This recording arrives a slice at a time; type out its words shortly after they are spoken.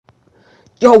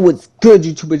Yo, what's good,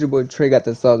 YouTube? It's your boy Trey got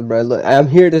the sauce, bro. Look, I'm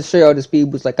here to show y'all the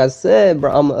speed boost. Like I said,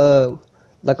 bro, I'm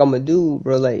a dude,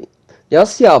 bro. Like, y'all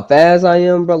see how fast I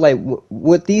am, bro. Like,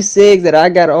 with these SIGs that I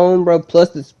got on, bro, plus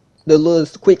the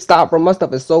little quick stop, bro. My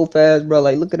stuff is so fast, bro.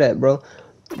 Like, look at that, bro.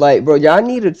 Like, bro, y'all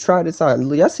need to try this out.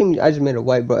 Y'all see me? I just made a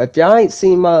white, bro. If y'all ain't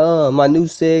seen my new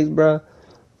SIGs, bro,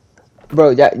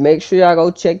 y'all make sure y'all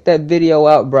go check that video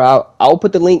out, bro. I'll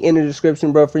put the link in the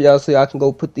description, bro, for y'all so y'all can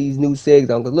go put these new SIGs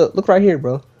on. Cause look right here,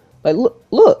 bro. Like,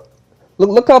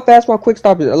 look how fast my quick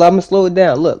stop is. Allow me to slow it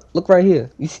down. Look right here.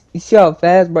 You see how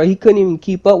fast, bro? He couldn't even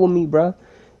keep up with me, bro.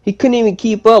 He couldn't even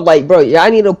keep up. Like, bro,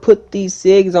 y'all need to put these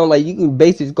SIGs on. Like, you can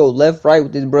basically go left, right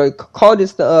with this, bro. Call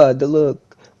this the little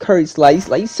curry slice.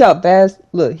 Like, you see how fast?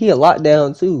 Look, he a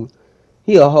lockdown too.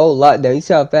 He a whole lockdown. You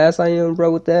see how fast I am, bro,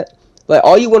 with that? Like,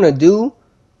 all you wanna do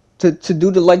to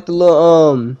do the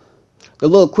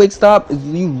little quick stop is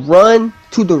you run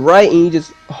to the right and you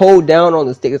just hold down on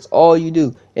the stick. That's all you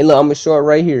do. And look, I'm gonna show it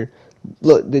right here.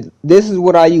 Look, this is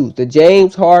what I use. The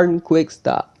James Harden quick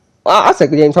stop. I say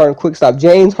James Harden quick stop.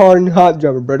 James Harden hot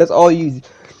jumper, bro. That's all you use.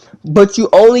 But you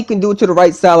only can do it to the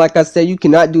right side. Like I said, you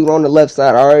cannot do it on the left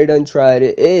side. I already done tried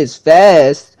it. It is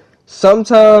fast.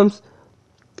 Sometimes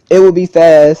it will be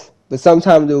fast, but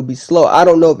sometimes it will be slow. I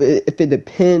don't know if it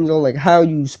depends on like how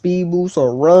you speed boost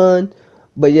or run,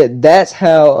 but yeah, that's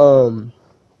how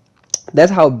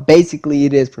basically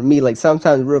it is for me. Like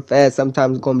sometimes real fast,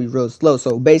 sometimes it's gonna be real slow.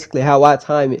 So basically, how I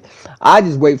time it, I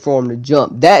just wait for him to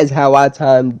jump. That is how I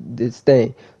time this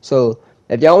thing. So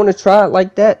if y'all want to try it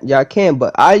like that, y'all can.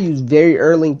 But I use very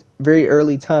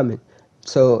early timing.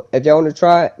 So if y'all want to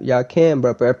try it, y'all can,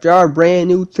 bro. But if y'all are brand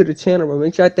new to the channel, bro,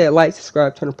 make sure you hit that like,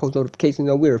 subscribe, turn on post notifications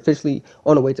on. We're officially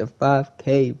on the way to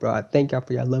 5K, bro. I thank y'all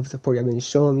for y'all love and support y'all been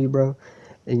showing me, bro.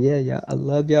 And yeah, y'all, I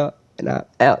love y'all, and I'm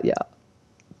out, y'all.